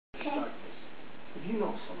If you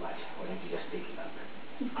know so much, why don't you just speak it up?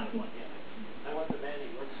 I want him. I want the man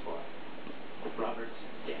he works for. Robert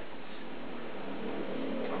Dent.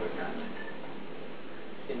 Robert Dent.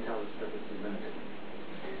 Intel is perfectly limited.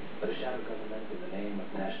 But a shadow government in the name of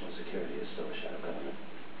national security is still a shadow government.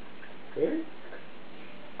 Really?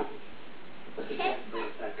 What's the chance of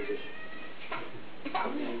this acquisition?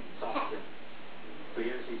 Cocaine, soft drink. For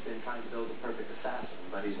years he's been trying to build the perfect assassin,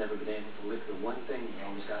 but he's never been able to lick the one thing he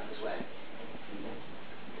always got in his way.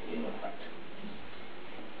 You were right.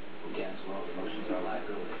 We cancel all emotions are a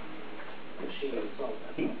liability. A machine will solve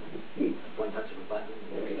that problem. One touch of a button,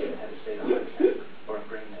 you can get a state of heart attack or a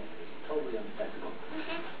brain aneurysm. Totally undetectable.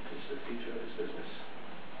 It's the future of his business.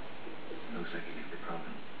 Looks like he nicked the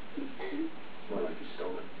problem. More like he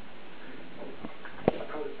stole it. A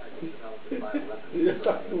prototype was developed with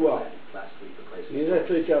bioweapons last week replaced. 你在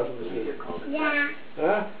睡觉是不是？呀。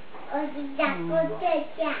啊？我是打瞌睡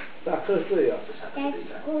觉。打瞌睡啊？打瞌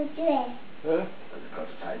睡。嗯？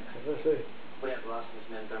 Prototype. 打瞌睡。 We had Rossman's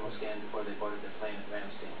men thermal scan before they boarded their plane at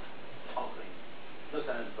Ramstein. All clean. No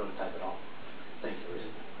sign of the prototype at all. Thank you,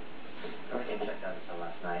 Reese. Everything checked out until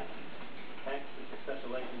last night. Thanks to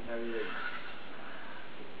Special Agent Harry Reese.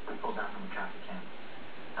 We pulled down from a traffic camp.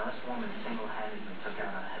 Alice Foreman single-handedly took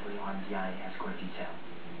out a heavily armed DIA escort detail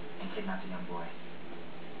and kidnapped a young boy.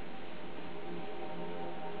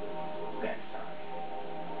 That's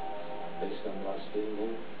based on Ross being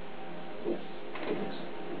there? Yes, I think so.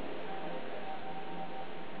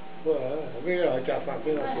 我还没有讲法，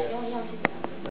跟我讲。